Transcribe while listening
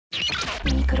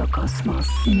Mikrokosmos.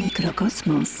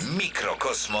 Mikrokosmos.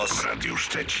 Miqrokosmos w Radiu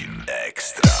Szczecin.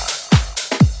 Ekstra.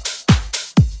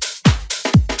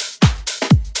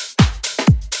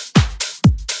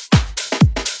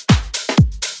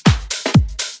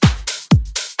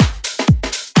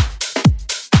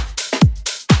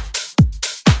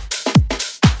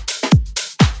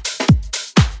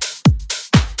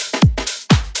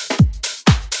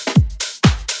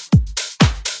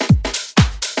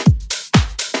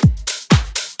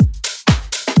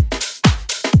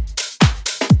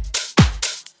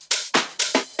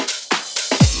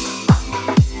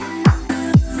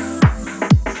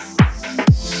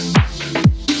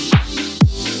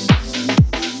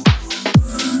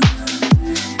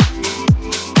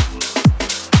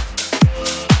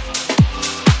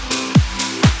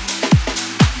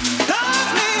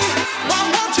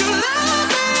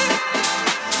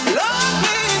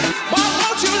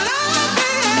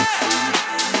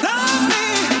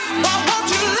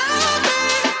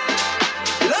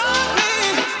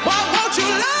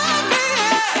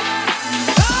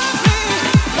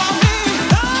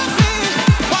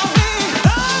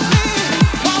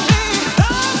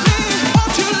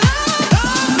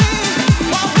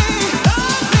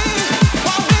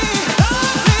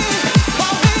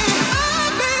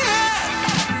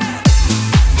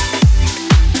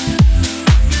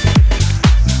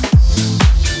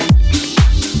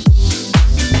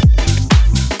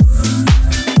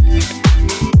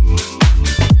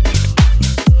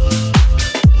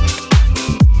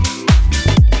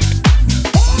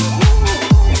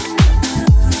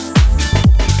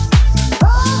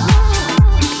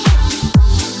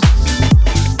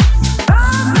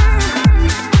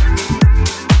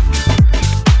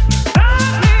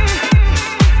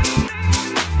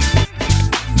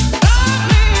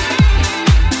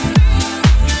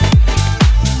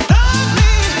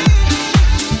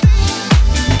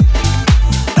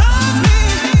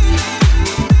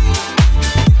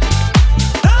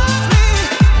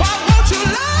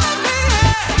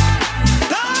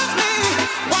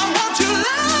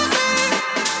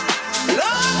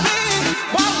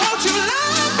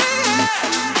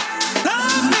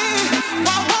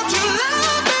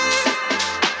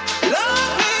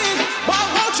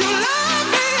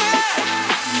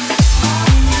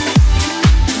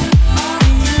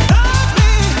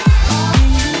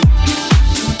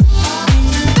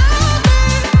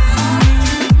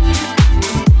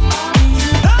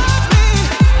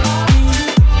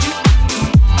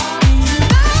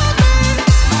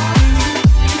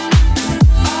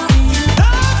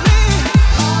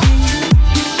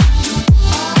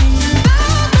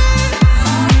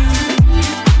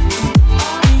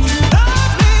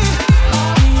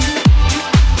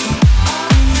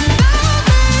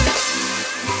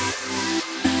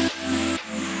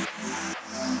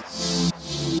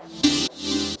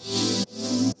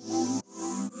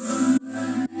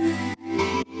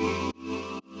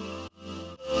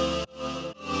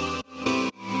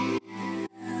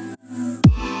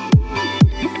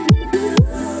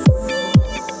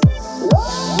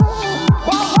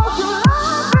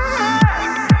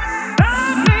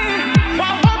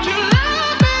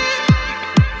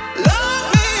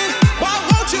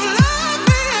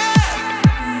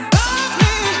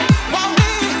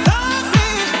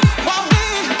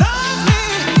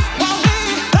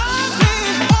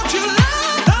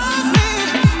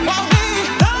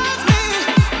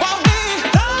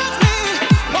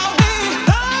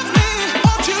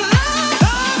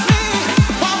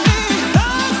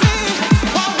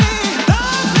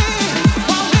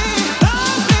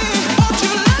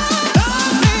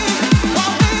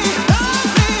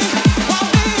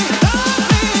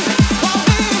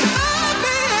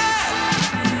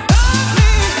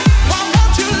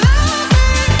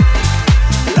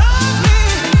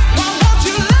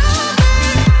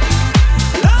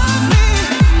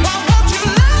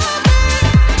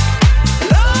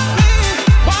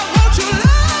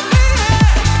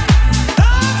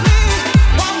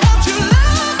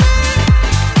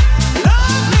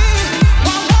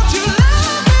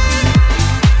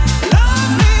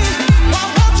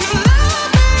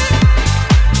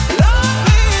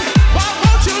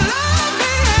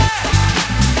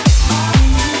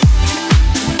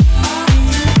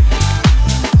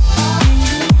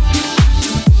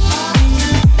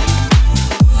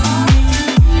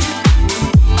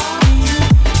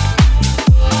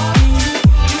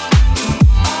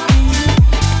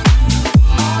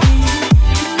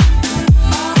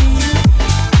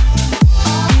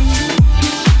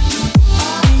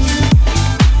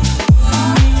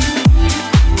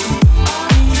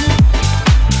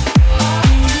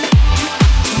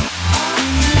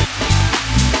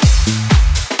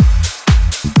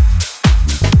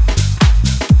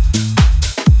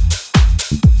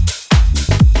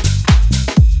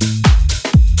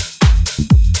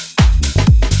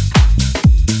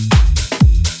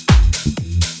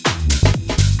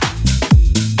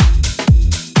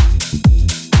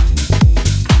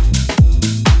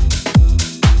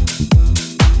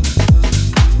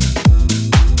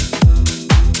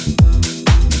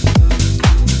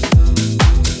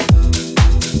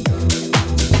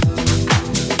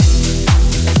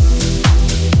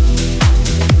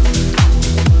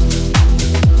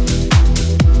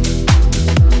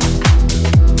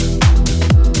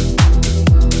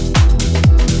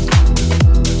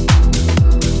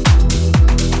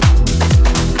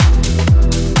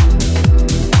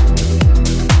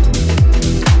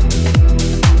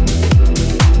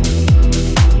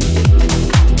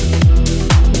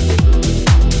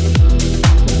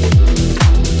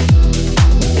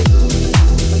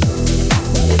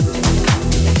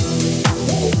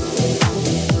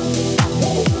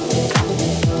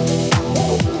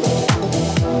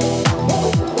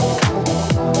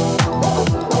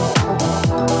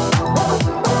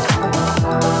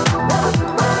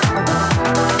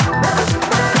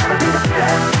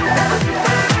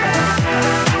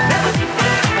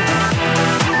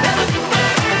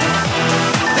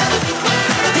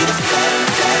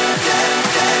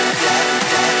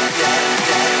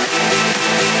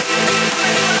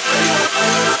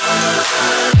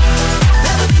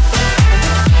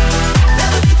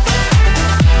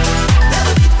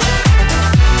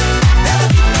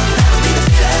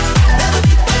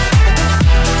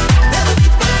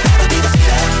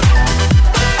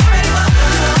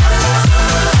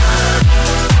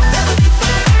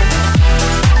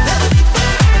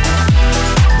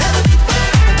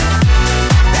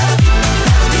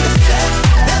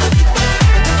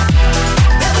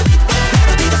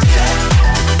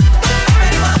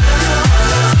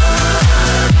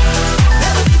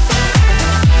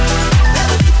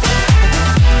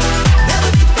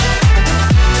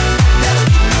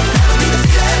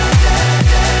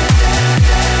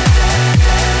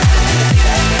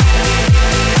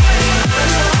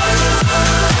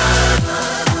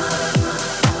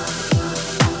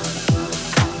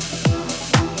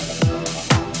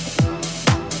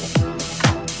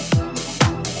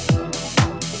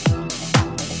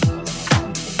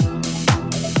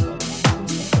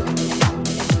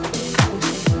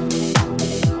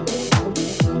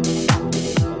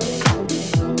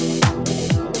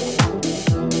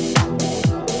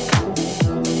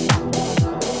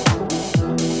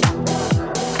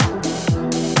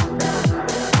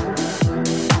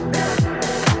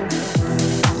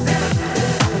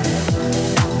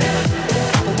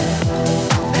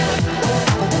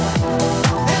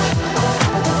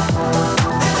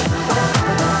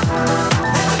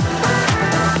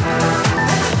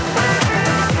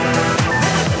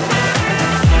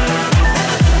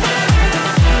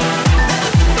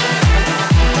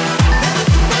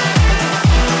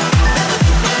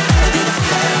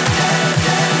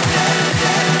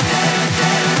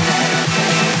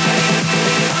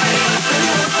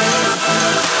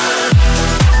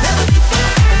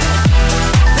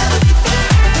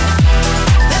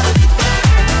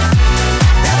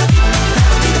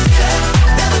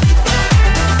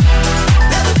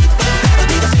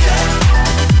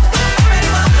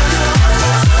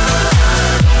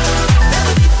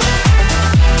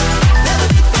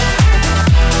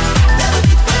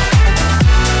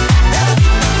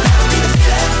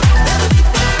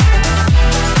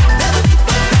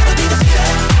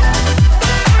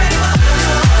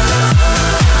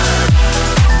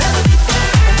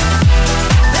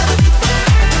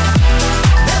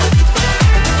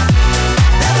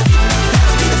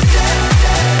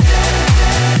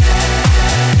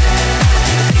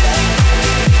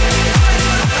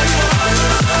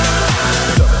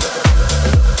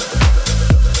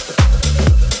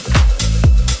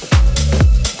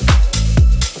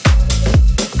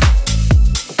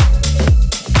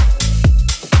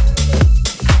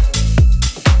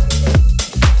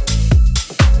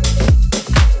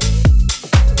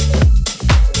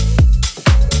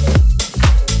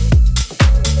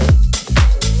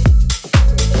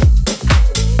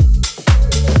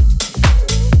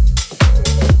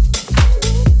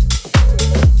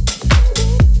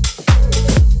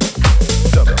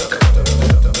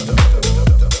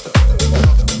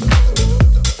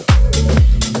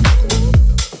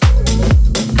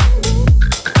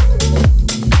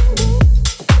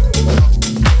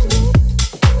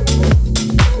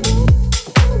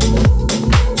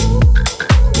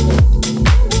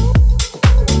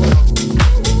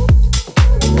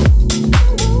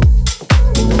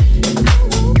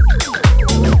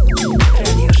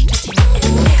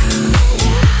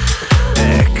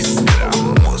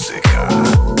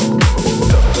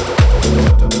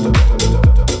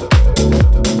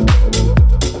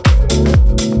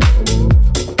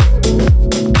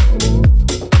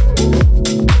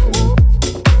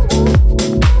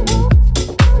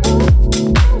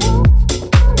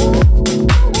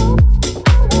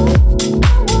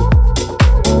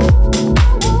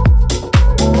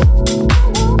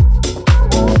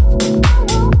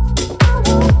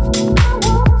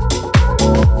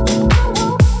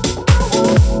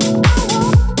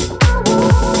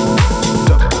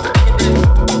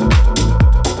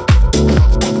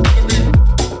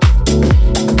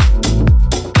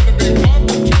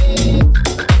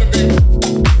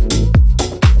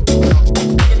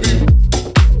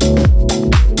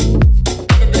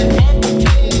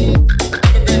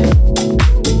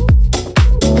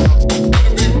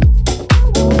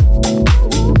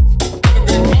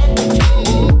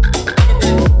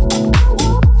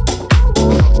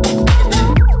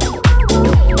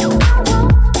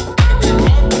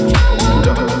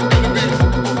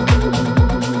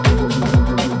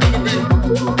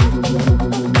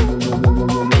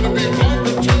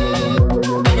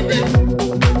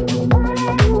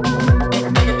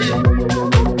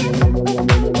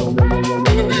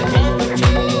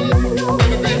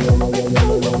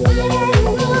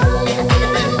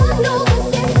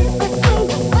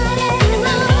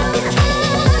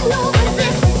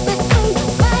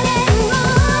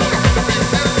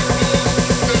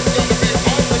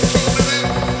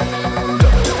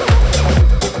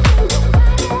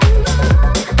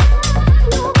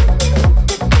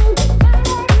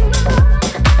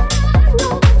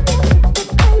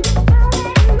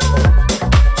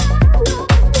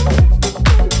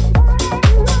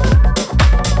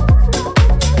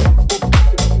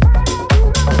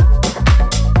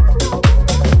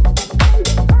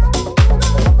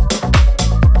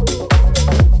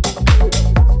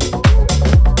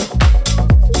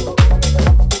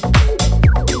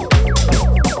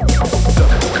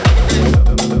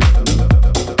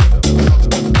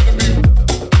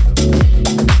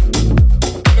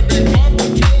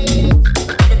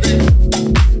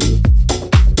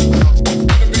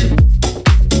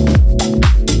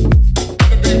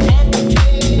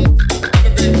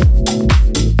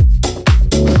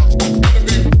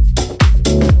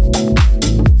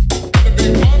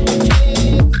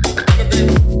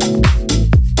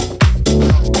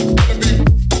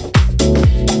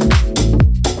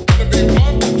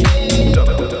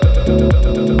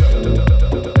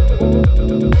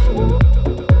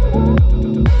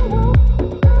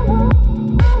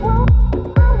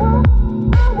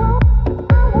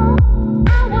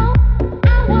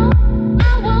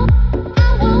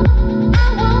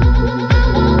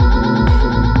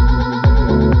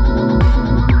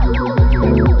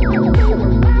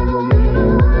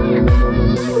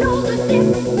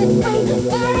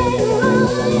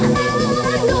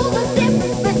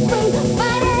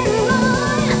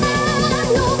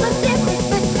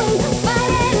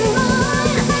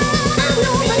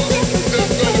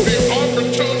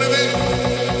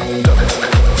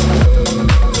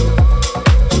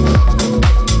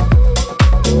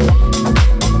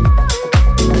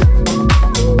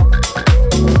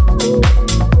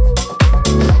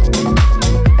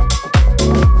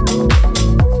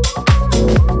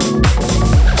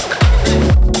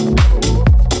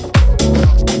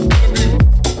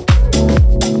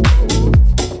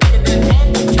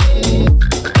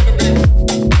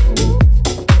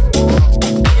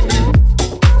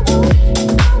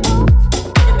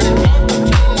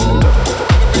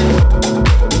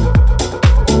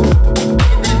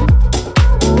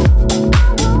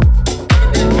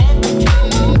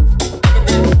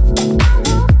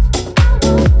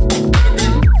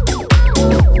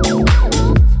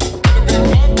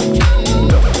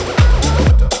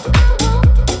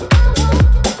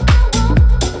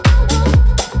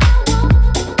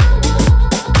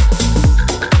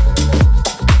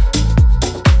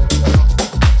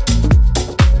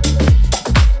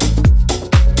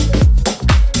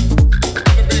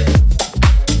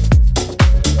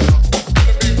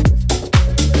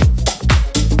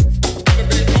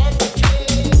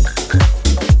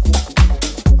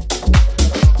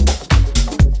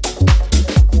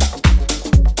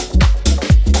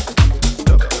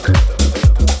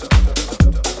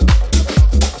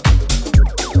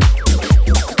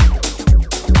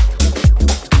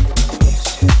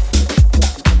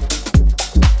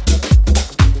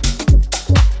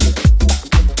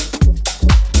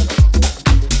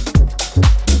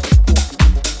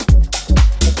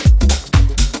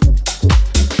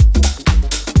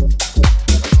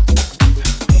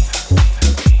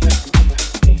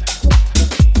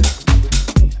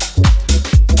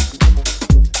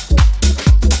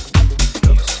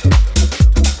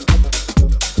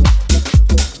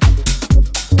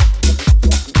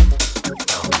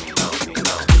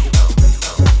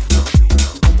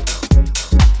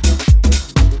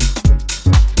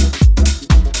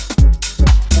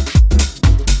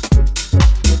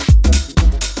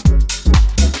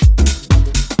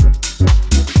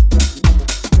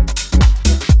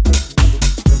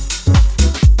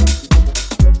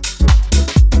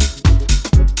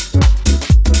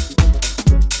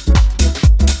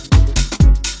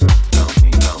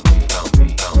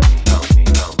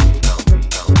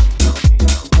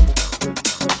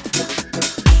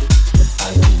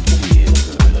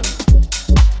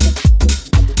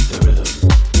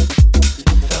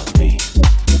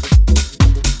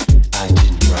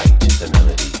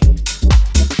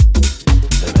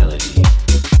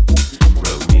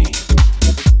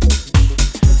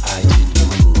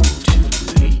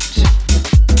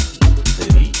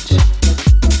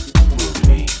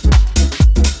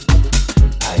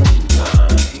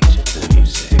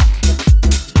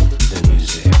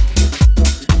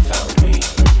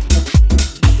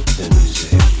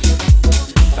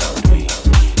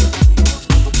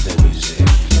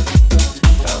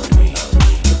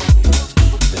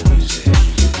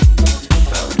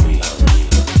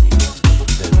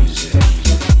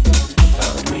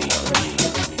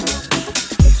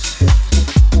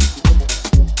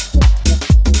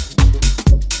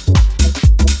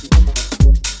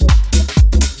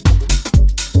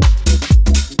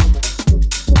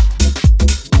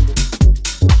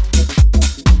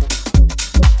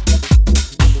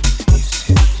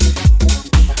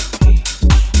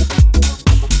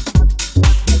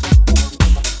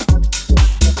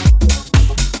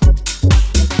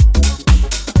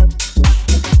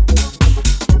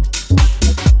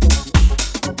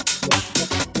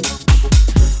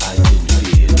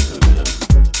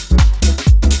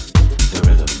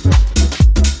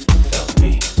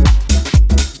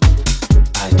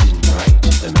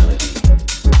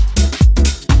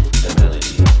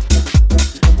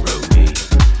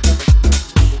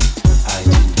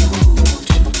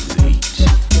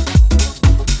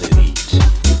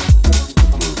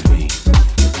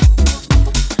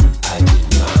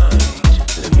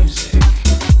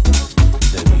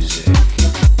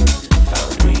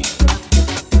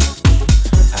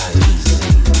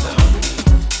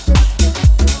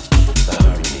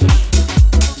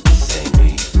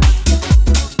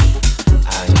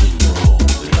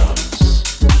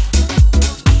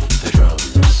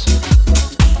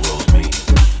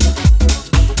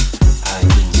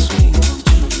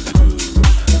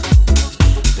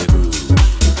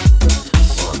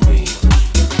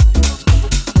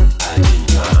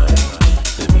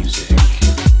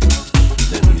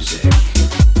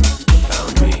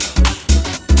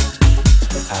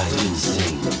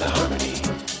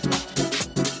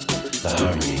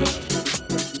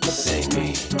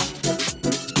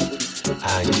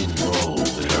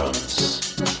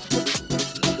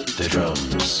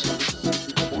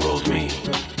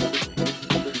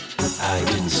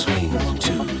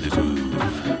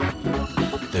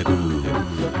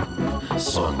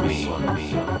 swung me.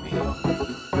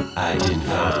 I didn't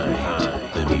find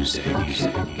the music.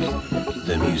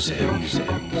 The music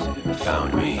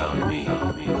found me.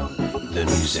 The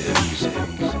music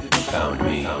found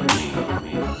me.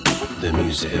 The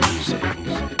music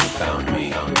found me. The music found me.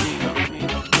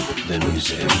 The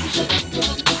music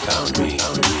found me.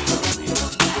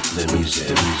 The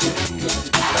music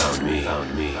found me. The music found me.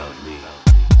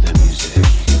 The music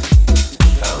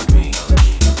found me.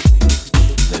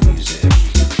 The music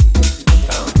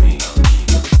found me.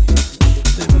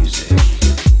 The music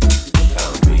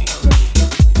found me.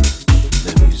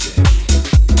 The music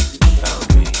found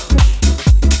me.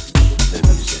 The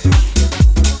music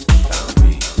found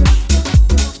me.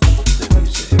 The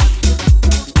music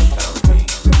found me.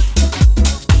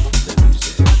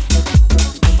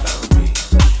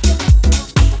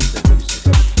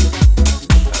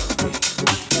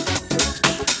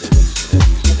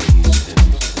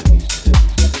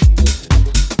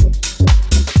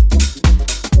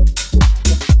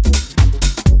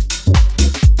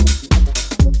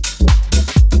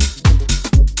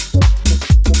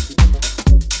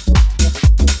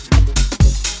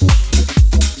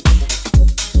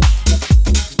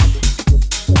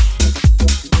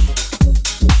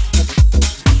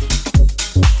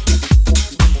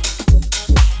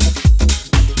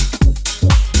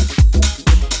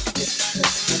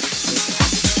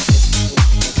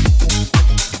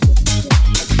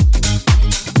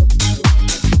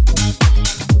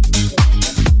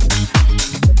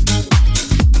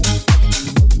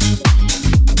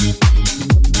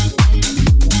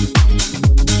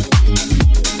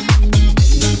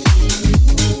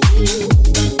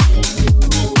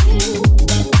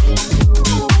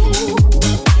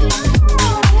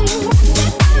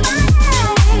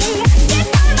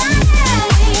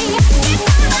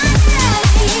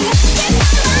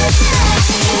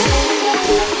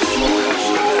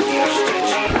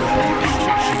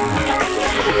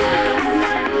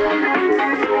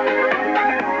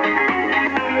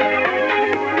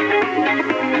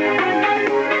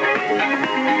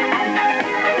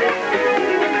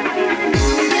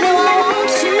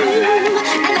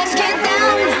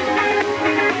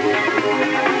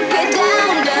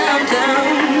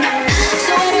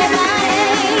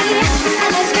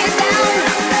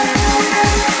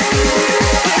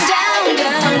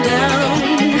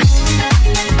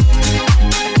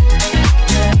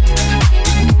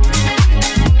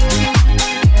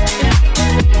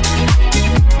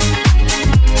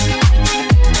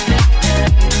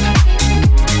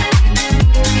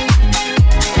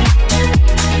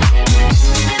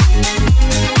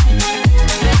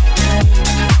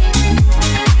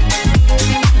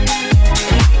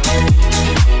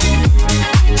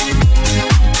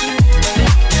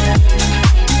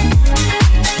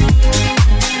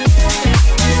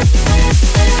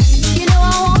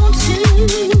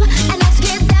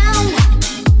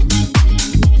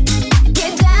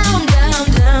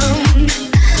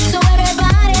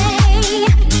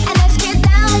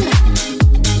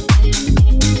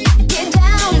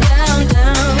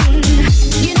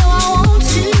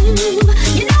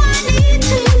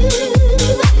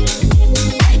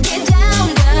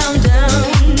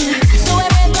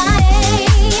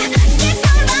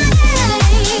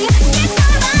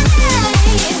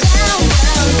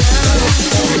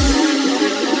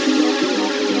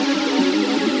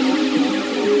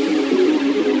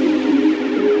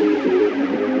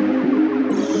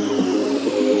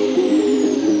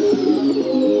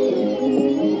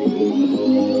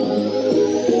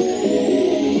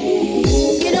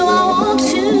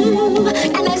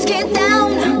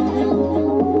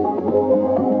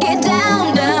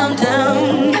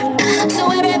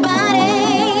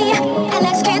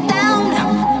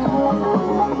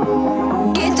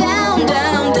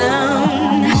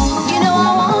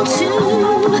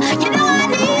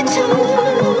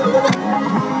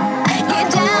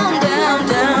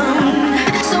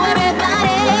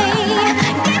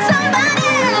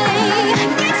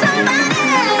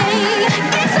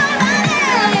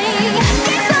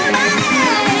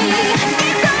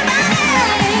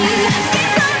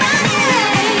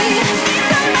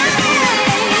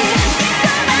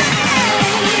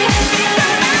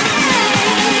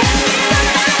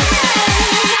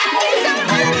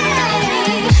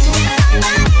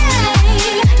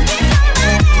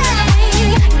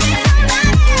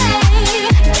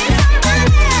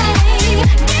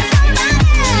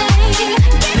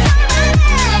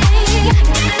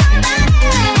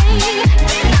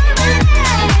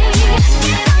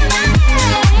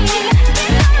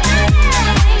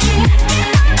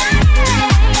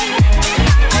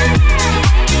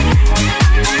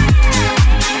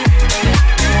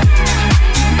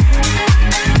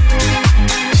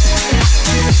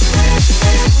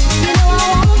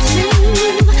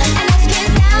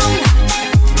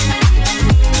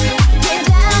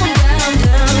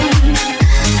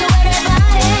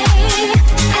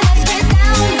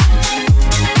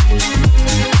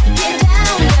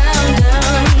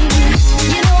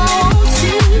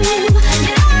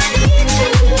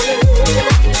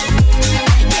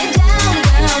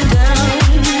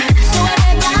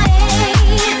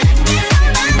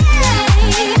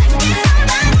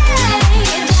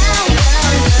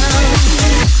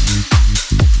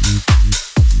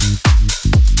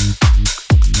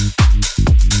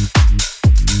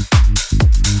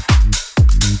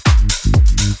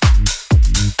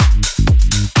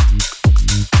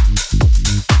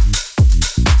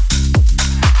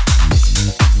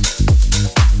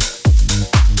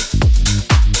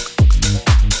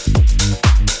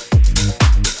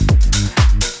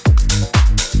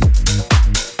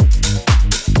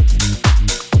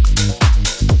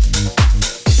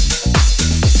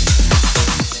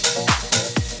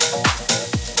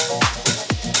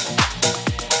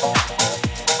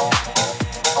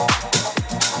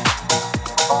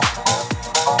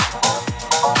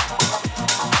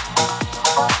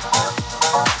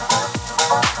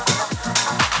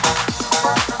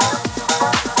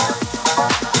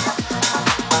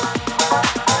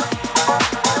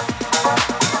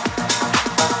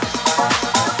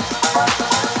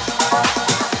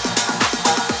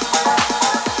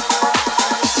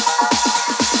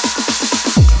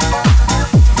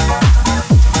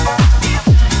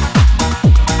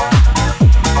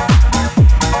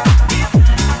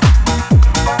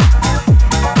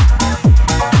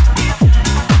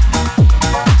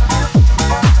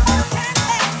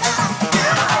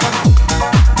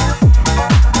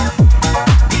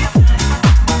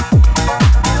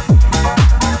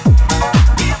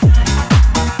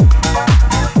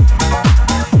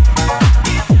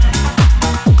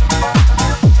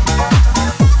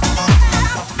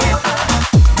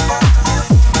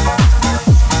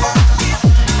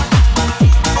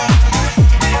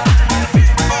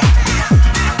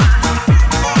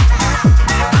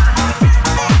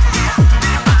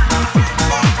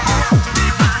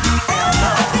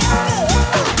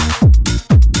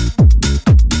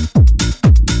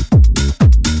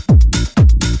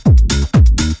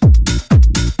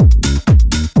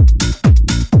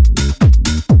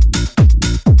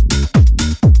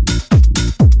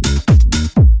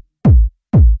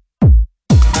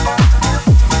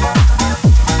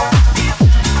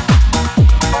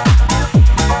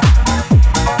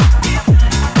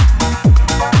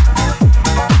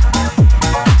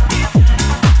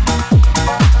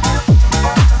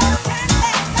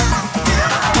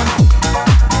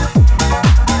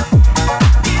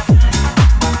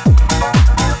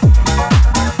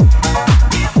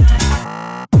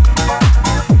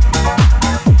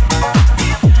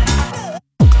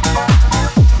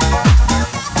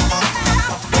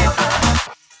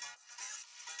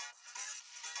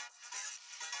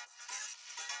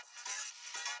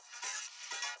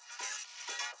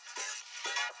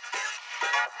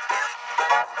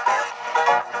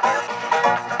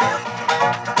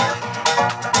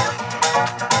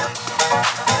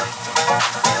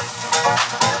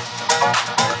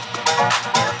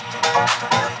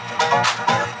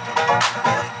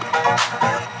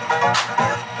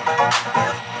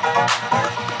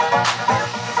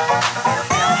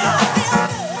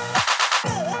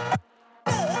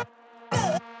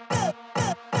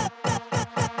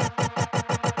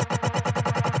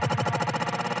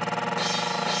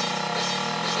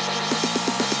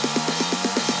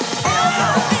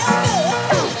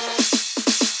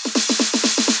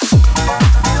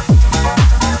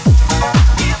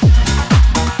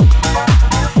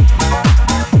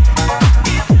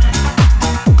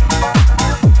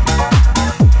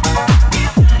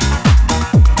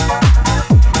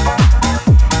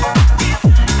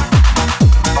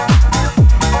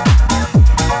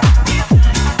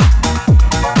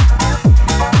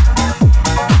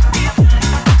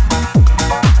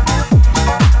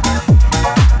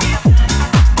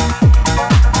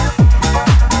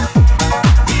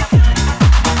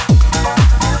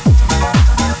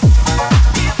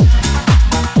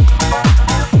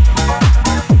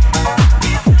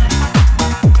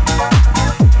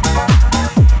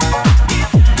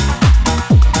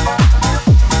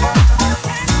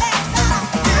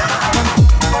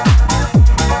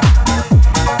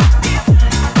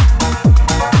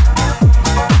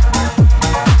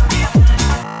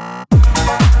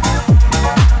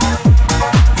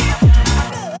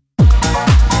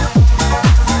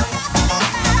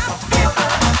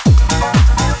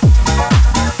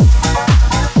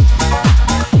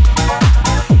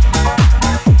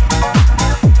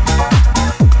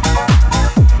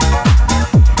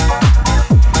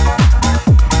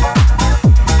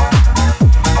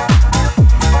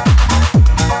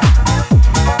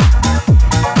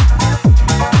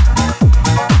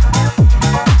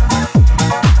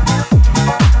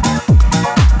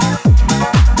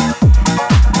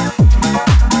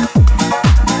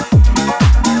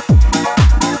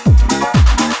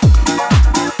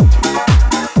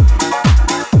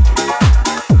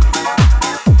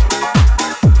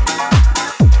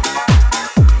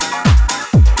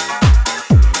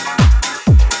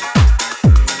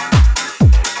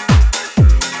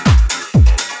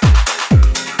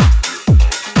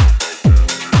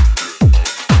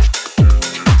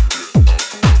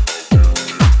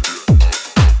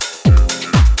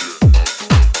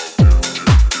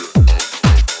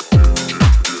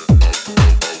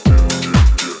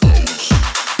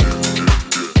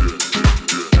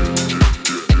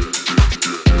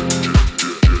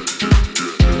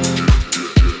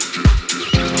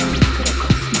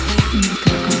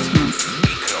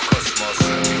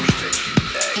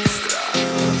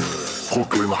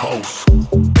 Brooklyn house.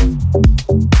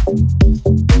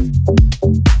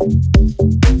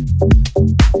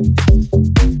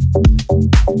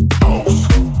 House.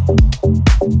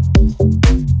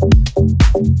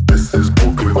 This is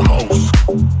Brooklyn house.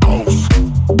 House.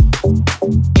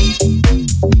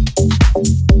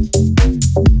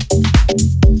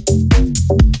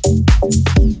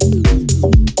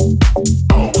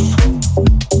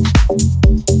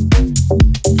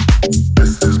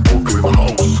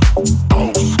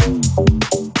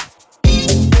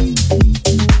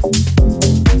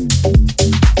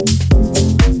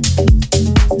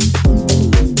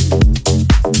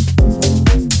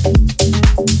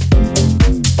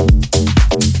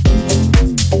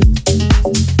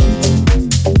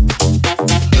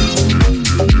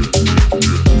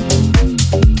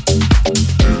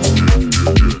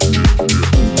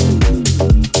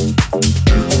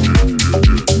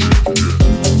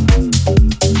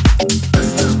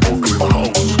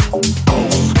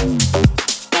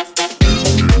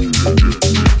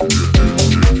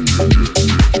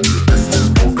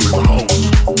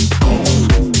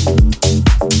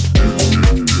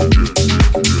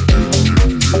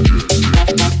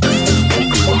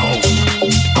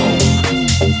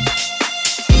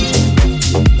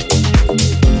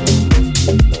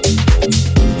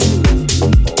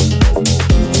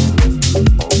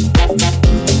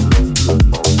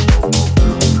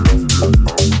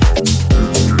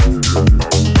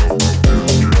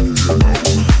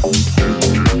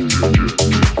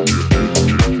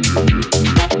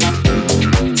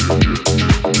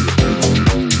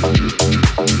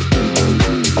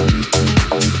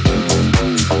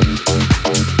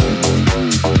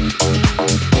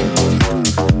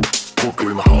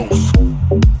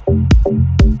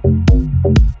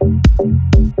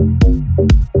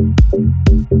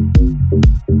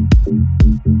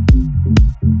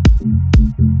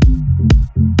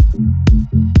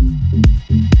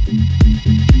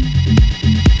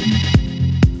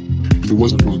 If it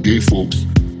wasn't for gay folks,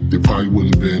 there probably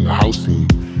wouldn't have been a house scene,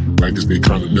 right? Because they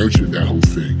kind of nurtured that whole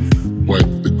thing.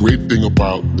 But the great thing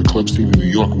about the club scene in New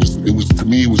York was, to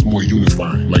me, it was more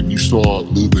unifying. Like, you saw a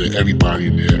little bit of everybody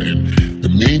in there, and the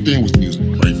main thing was music.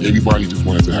 Like, everybody just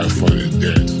wanted to have fun and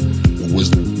dance. It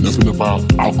wasn't nothing about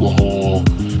alcohol,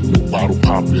 no bottle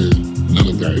popping, none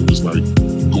of that. It was like,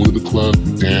 you go to the club,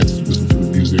 you dance, you listen to the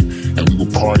music, and we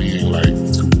were partying like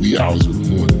till wee hours of the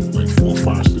morning, like 4,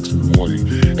 5, 6 in the morning.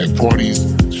 And parties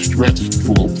stretched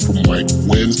from like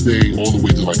Wednesday all the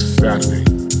way to like Saturday.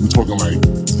 We're talking like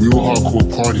real hardcore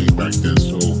partying back then.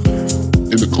 So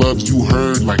in the clubs, you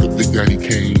heard like a Big Daddy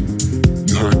Kane,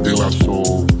 you heard De La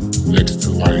Soul next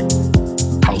to like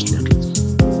house records.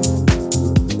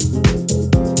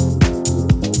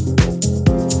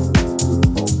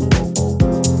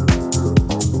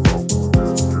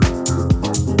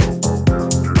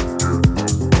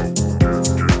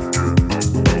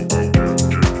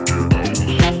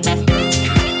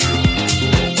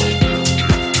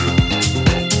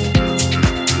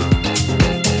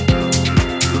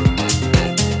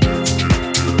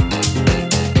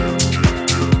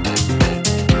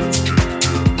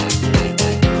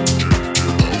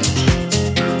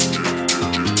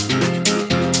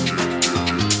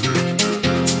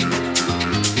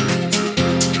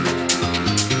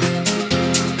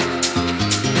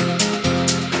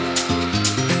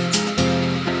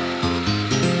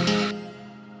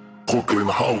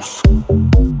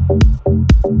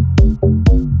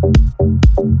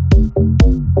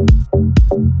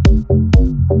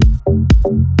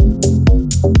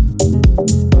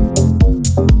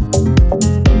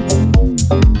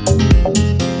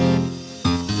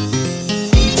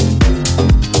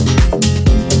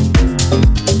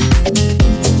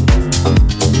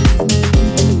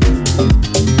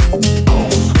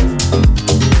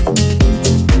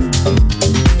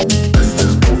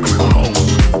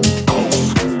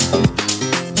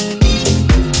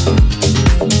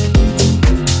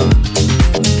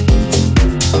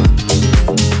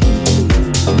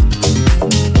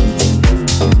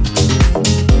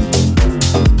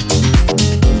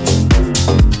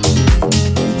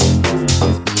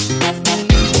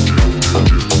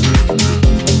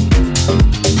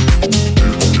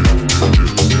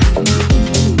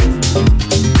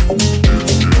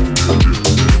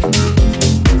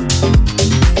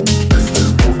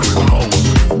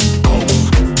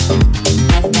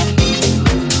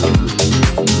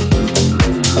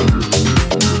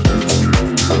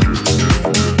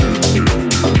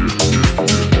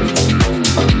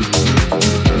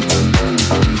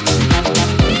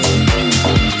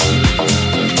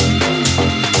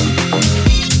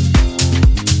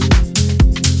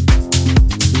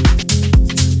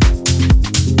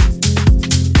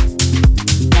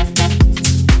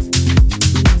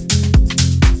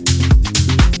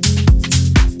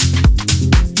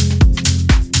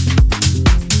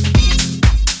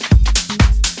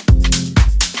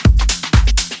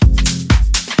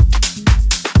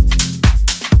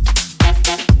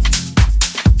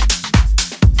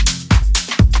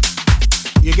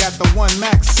 the one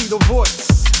Max, see the voice.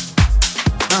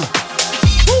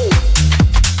 Woo.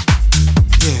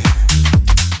 Yeah.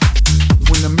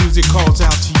 When the music calls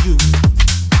out to you,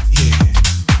 yeah,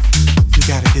 you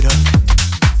gotta get up.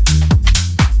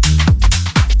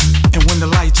 And when the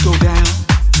lights go down,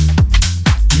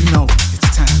 you know it's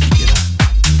time to get up.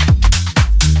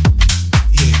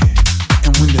 Yeah.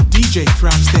 And when the DJ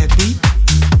drops that beat,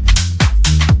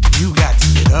 you got to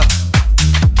get up.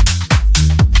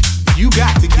 You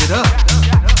got to get up.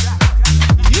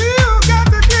 You got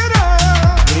to get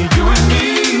up. Hey, you and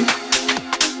me,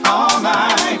 all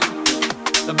night.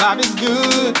 The vibe is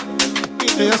good,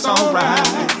 it feels alright.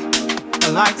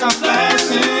 The lights are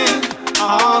flashing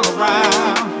all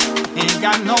around. Ain't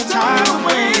got no time to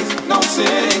waste, no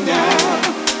sitting down.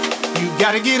 You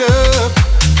gotta get up.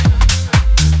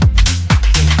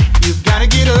 You gotta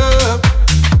get up.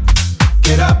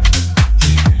 Get up.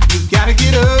 You gotta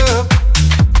get up.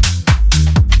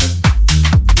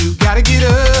 You gotta get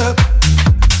up.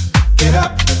 Get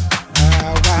up.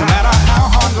 No matter how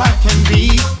hard life can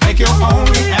be, make your own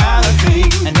reality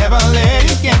and never let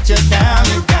it get you down.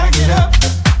 You gotta get up.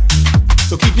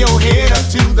 So keep your head up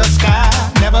to the sky.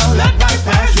 Never let life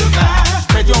pass you by.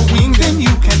 Spread your wings and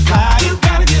you can fly. You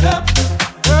gotta get up.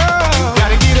 You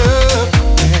gotta get up.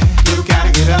 You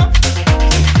gotta get up.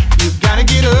 You gotta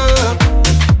get up.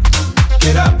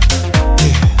 Get up.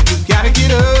 You gotta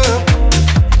get up.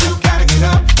 You gotta get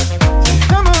up.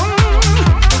 Come on.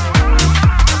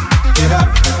 Get up.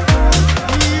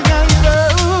 You gotta get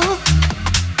up.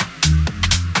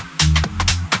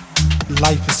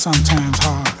 Life is sometimes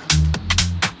hard,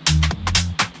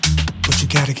 but you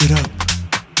gotta get up.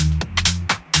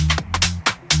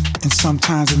 And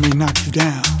sometimes it may knock you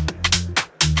down,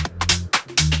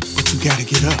 but you gotta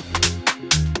get up.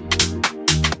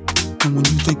 And when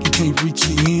you think you can't reach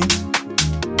the end,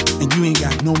 and you ain't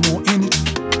got no more in it,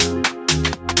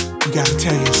 you gotta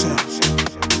tell yourself,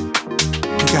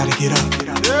 you gotta get up.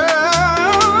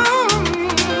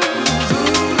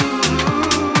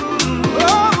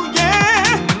 Oh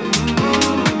yeah.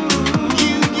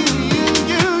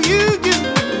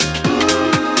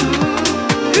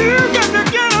 You got to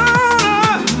get on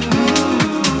up.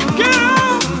 Get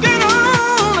on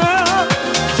up.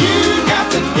 You got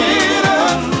to get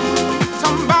up.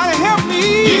 Somebody help me.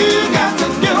 You got to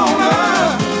get on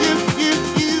up. You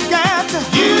got to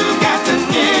get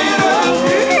up.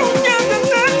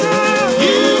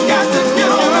 You got to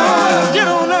get on up. Get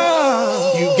on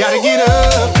up. You gotta get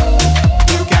up.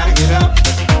 You gotta get up.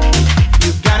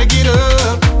 You gotta get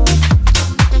up.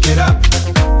 Get up.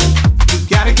 You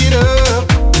gotta get up.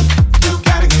 You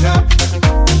gotta get up.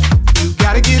 You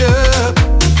gotta get up.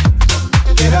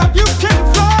 Get up. You can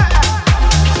fly.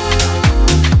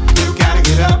 You gotta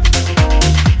get up.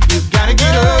 You gotta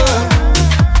get up.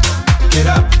 Get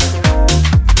up.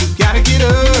 You gotta get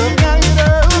up.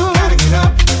 You gotta get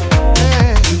up.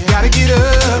 You gotta get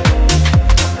up.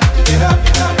 Get up.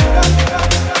 Get up. Get up. Get up.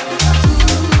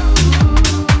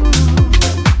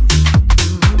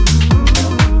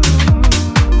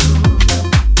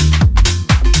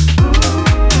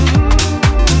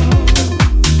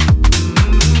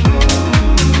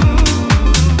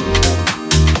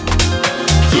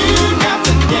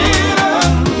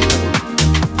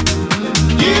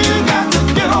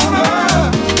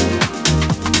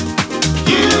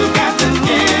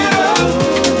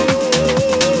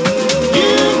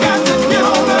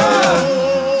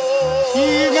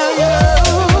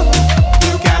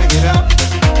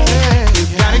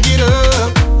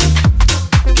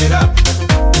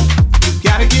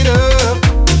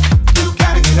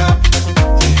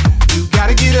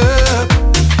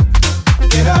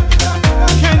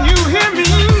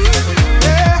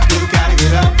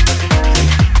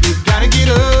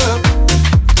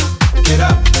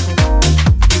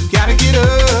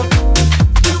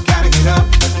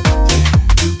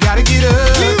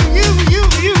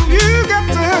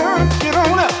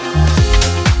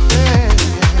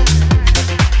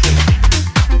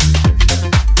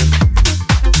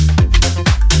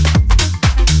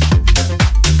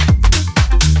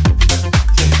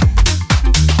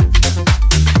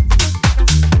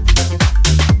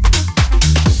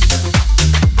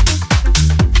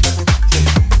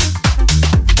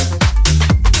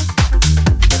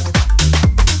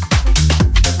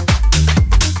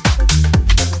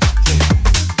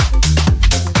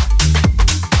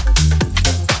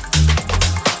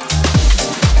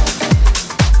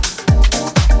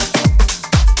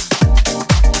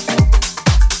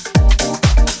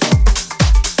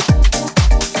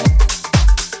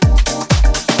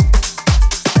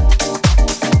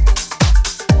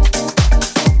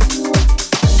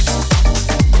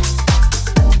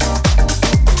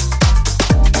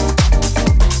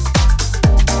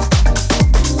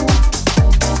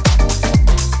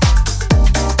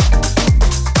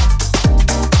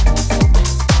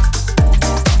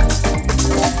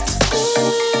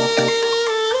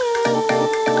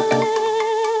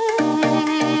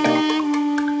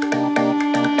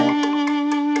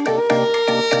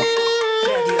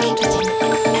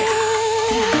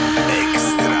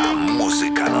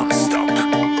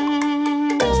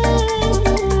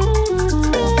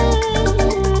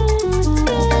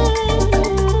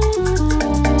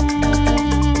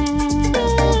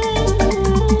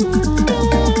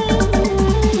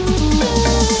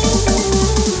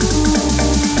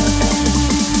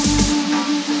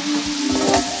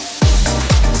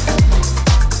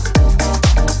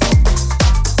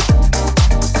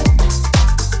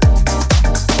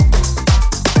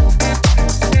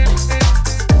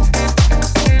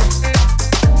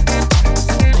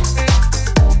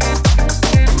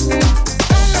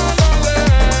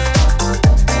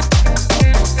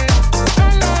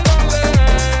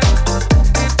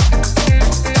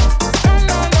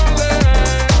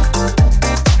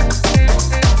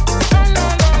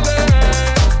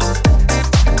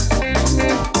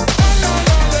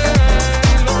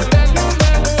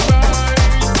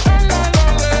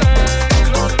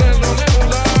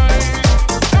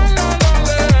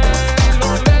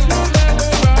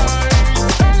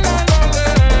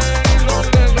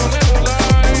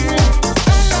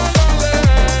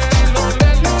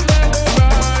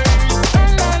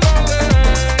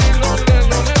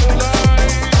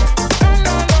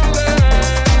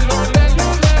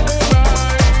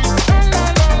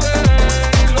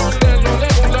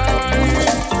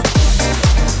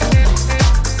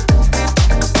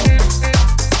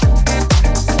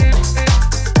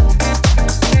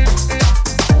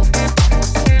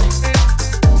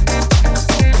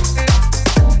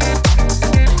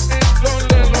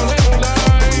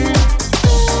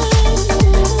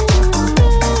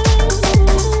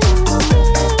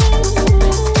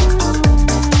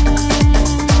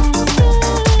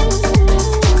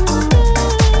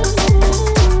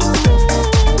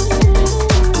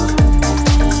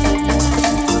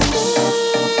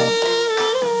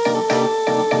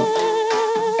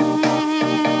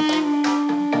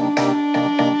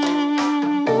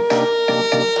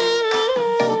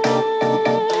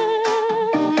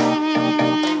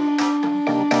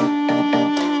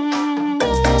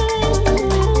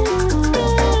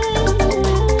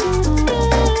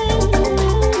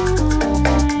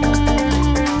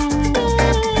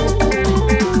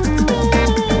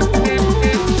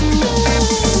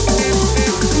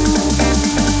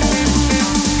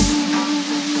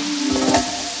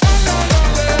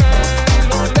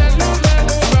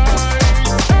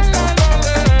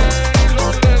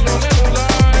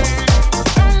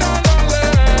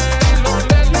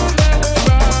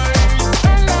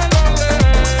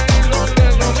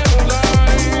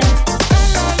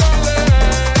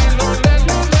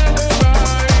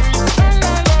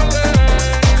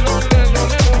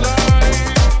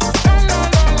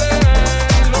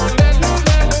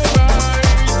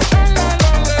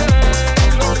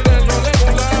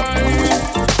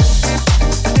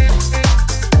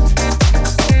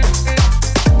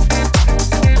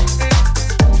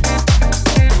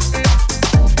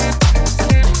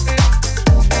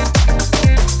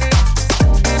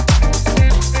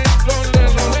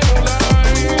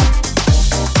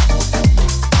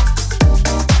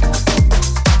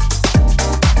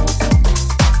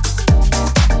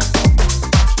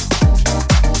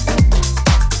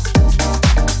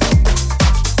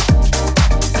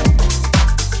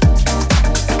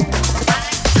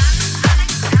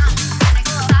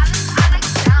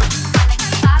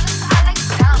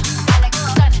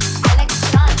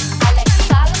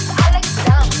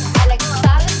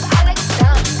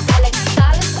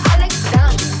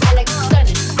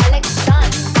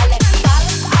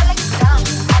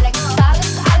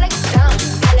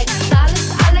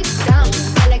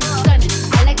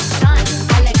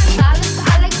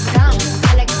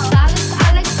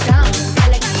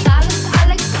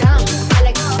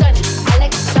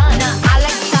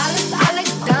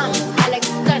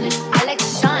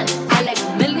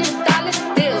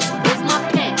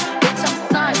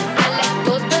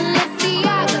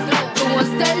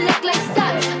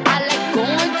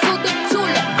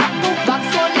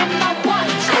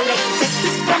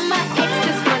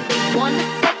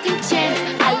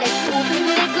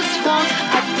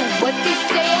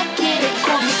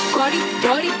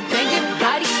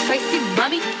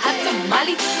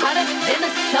 hotter than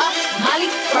a Somali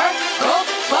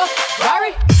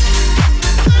Ferrari.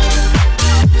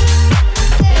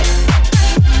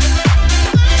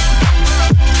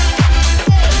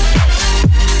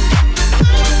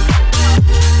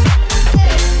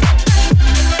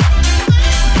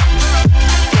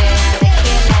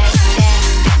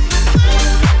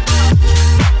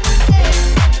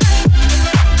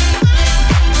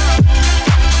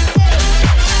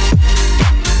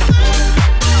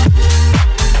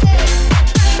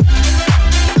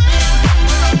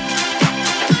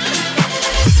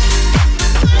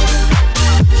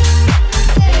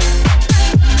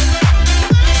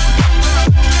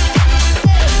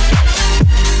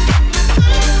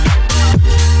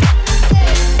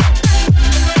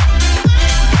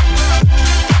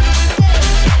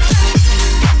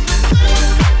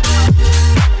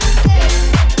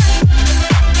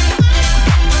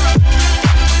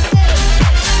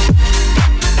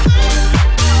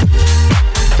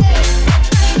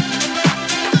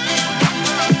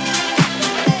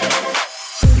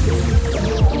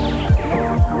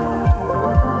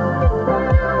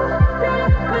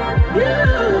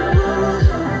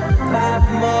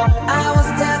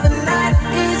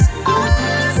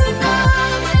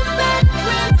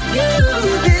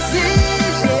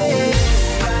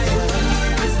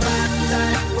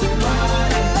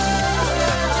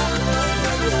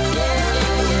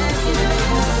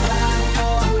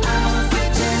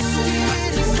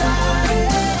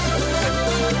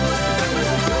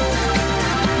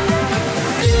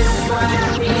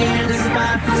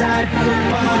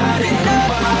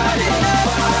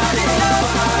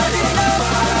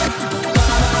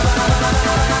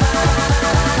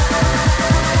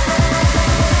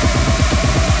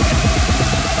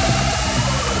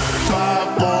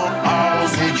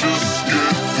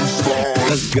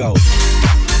 Let's go.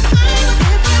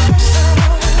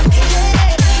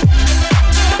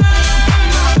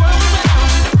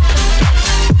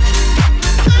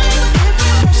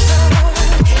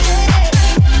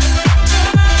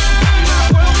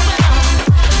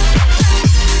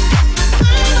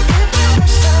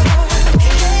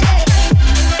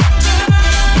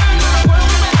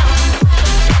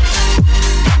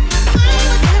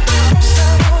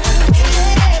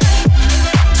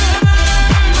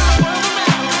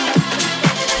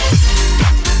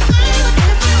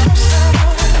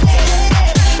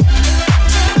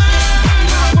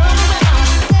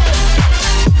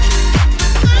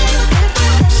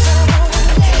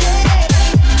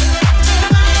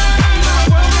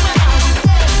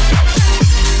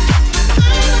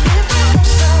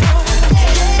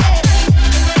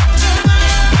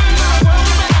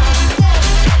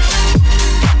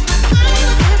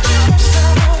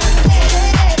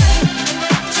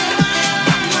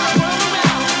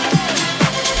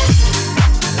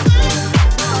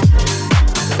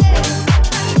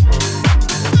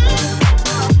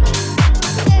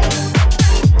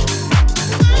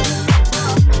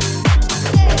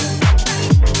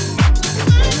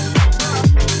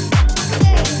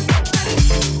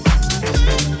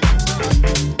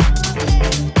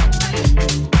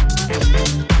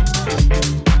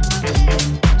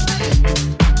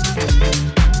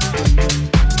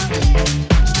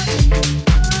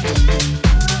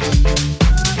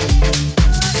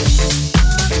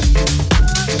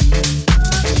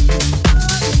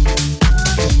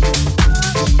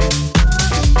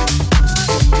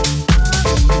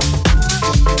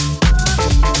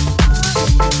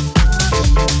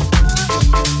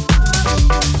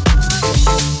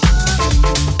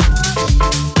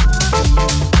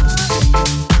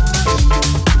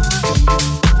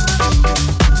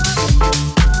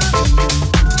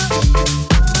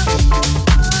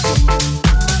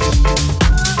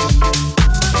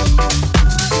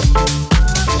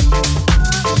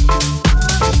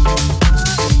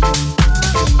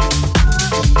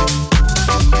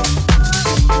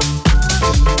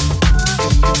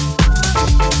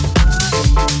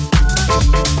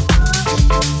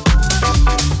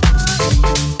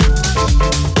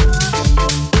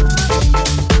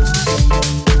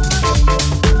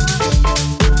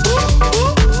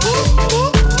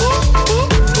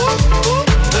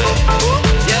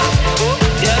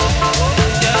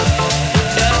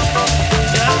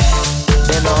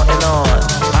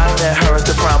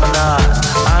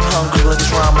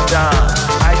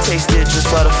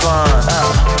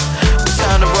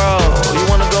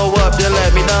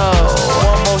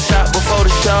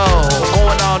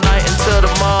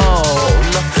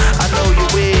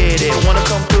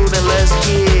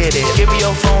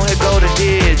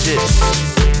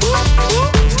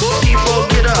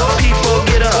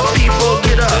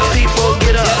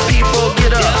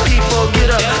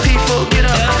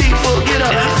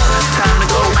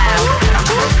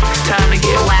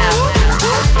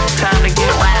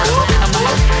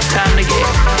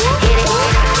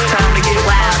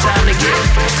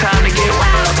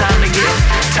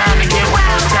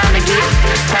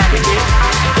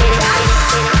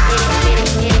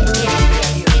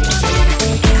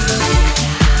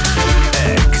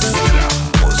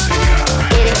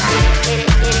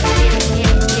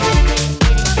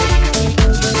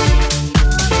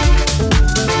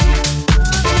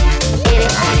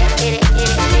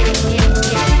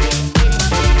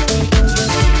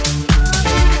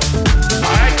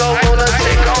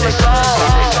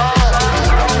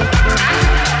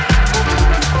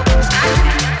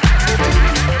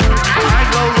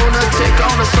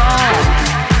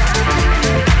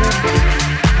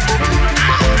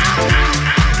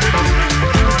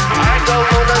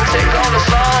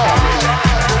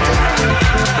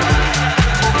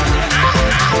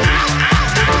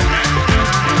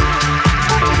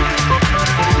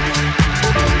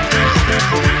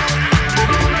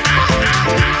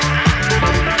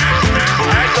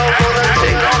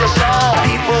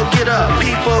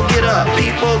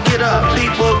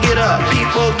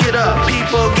 get up,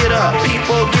 people get up,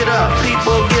 people get up,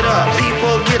 people get up,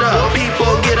 people get up,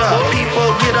 people get up,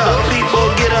 people get up, people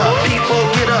get up, people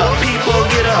get up, people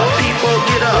get up, people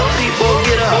get up, people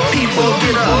get up, people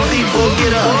get up, people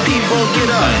get up, people get up,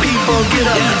 people get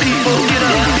up, people get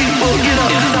up, people get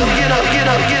up, get up, get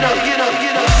up, get up.